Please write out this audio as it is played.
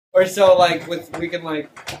Or so like we can like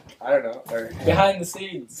I don't know. Or behind the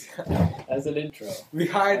scenes as an intro.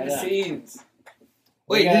 Behind the Yeah. scenes.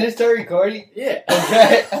 Wait, did it start recording? Yeah.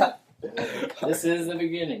 Okay. This is the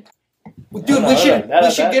beginning. Dude, we should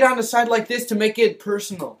get on the side like this to make it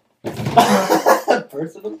personal.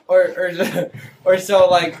 Personal? Or so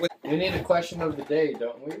like we need a question of the day,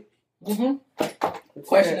 don't we? Mm-hmm.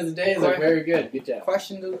 Question of the day is very good. Good job.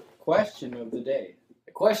 Question of the day.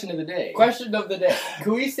 The question of the day. Question of the day.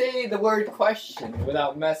 Can we say the word question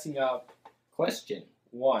without messing up Question.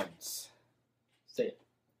 once? Say it.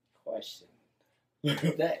 Question.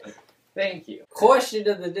 That. Thank you. Question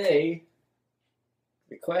of the day.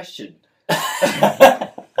 The question.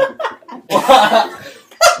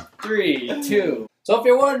 3, 2. So if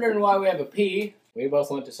you're wondering why we have a P, we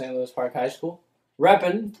both went to St. Louis Park High School.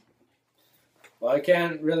 Reppin'. Well, I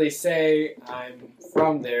can't really say I'm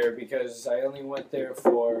from there because I only went there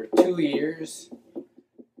for 2 years.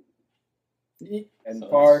 And the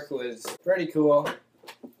park was pretty cool.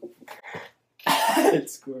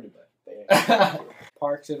 It's squirted back.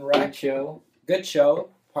 Parks and Rec. Show. Good show.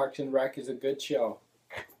 Parks and Rec is a good show.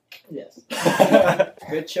 Yes.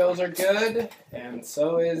 Good shows are good, and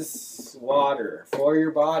so is water. For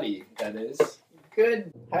your body, that is.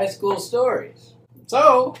 Good high school stories.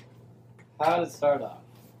 So, how did it start off?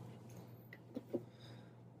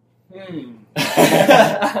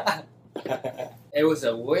 It was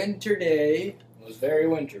a winter day. It was very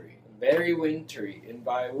wintry. Very wintry. And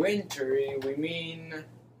by wintry, we mean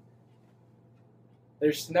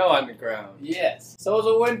there's snow on the ground. Yes. So it was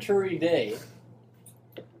a wintry day.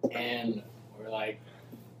 And we're like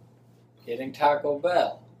getting Taco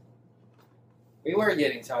Bell. We were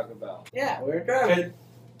getting Taco Bell. Yeah, we were driving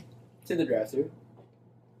to the drive-thru.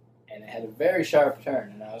 And it had a very sharp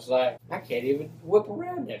turn. And I was like, I can't even whip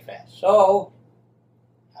around that fast. So,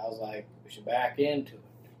 I was like, we should back into it.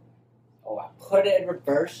 Oh, I put it in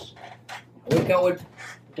reverse. We go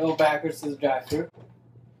backwards to the drive-thru.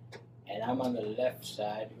 And I'm on the left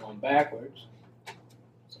side going backwards.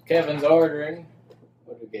 So Kevin's ordering,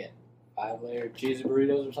 what do we get? 5-layer cheesy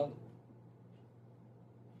burritos or something?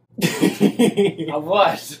 Of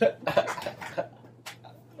what?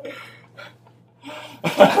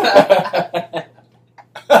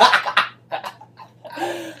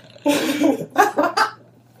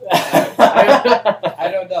 I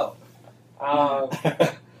don't know.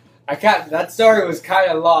 That story was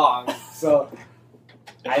kind of long, so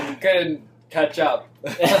I couldn't catch up.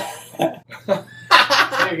 There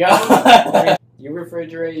you go. You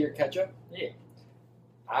refrigerate your ketchup? Yeah.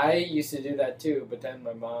 I used to do that too, but then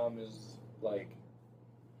my mom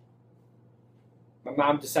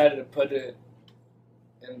decided to put it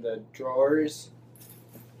in the drawers,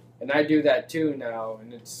 and I do that too now,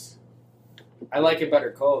 and I like it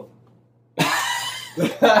better cold.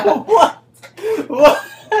 What? What?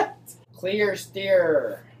 Clear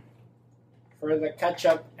steer for the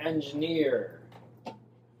ketchup engineer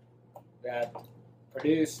that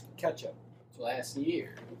produced ketchup Last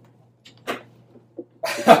year.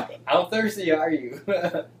 How thirsty are you?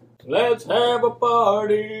 Let's have a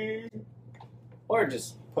party. Or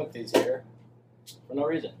just put these here for no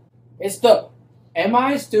reason. Am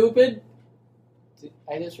I stupid?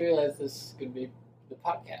 I just realized this could be the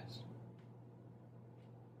podcast.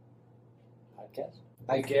 Podcast?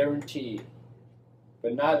 I guarantee,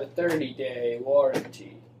 but not a 30-day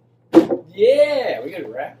warranty. Yeah, we could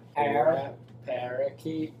rap.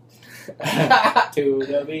 Parakeet. To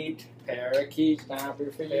the beat. Parakeet. Stop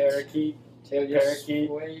your feet. Parakeet. Till your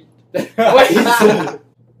Parakeet. Wait. Wait.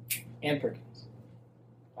 And Perkins.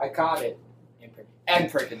 I caught it.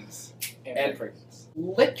 And Perkins. And Perkins.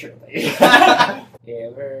 Literally.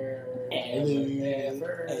 Ever.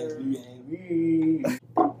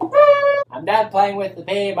 I'm done playing with the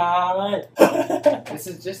pea mama. This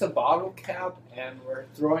is just a bottle cap, and we're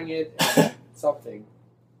throwing it at something.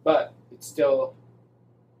 But it's still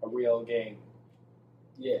a real game.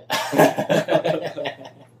 Yeah. I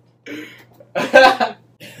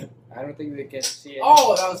don't think they can see it.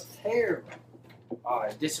 Oh, that was terrible. Oh,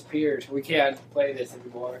 it disappeared. We can't play this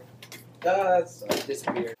anymore. So it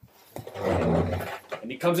disappeared. And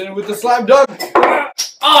he comes in with the slam dunk.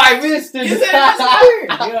 Oh, I missed it.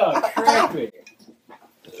 Yo, correct me.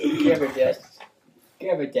 Give it, Jess.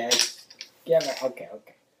 Give it, Jess. Give it. Okay.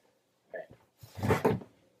 Right.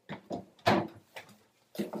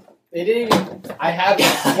 They didn't even. I had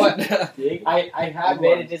one. I had made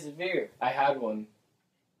one. it disappear. I had one.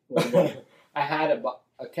 I had a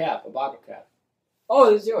bottle cap.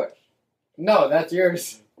 Oh, this is yours. No, that's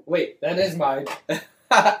yours. Wait, that is mine.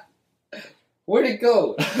 Where'd it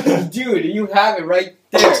go? Dude, you have it right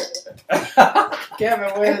there.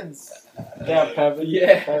 Kevin wins. Yeah, Pevin.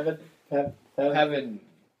 Yeah. Pevin.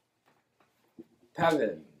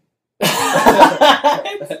 Pevin.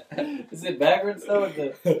 Is it backwards though? With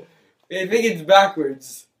the I think it's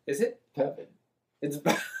backwards. Is it? Pevin. It's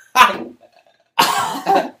back.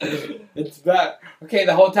 It's back. Okay,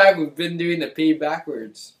 the whole time we've been doing the P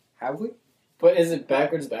backwards. Have we? But is it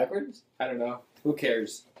backwards? I don't know. Who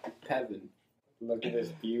cares? Pevin. Look at this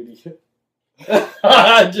beauty.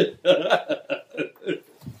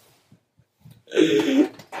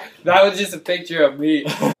 That was just a picture of me.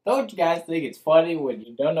 Don't you guys think it's funny when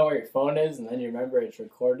you don't know where your phone is and then you remember it's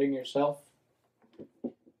recording yourself?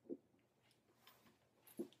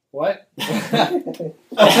 What?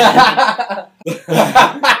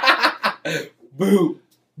 Boo.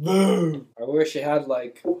 Boo. I wish it had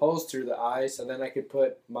like holes through the eyes so then I could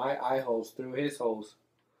put my eye holes through his holes.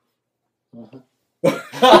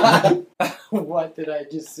 What did I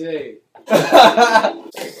just say?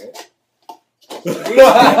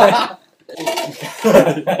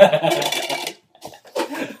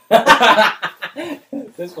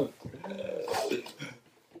 This one.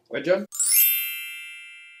 What, John?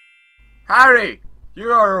 Harry,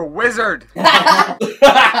 you are a wizard.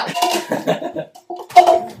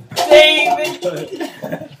 David.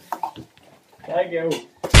 Thank you.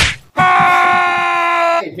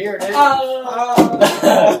 Here it is.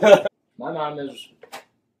 My mom is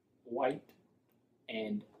white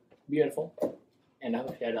and beautiful, and I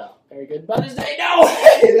hope she had a very good Mother's Day. No,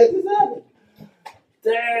 that just happened.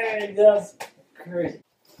 Dang, that's crazy.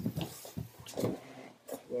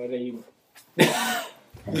 What are you?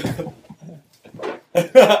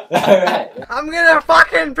 Alright. I'm gonna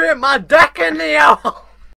fucking put my dick in the owl.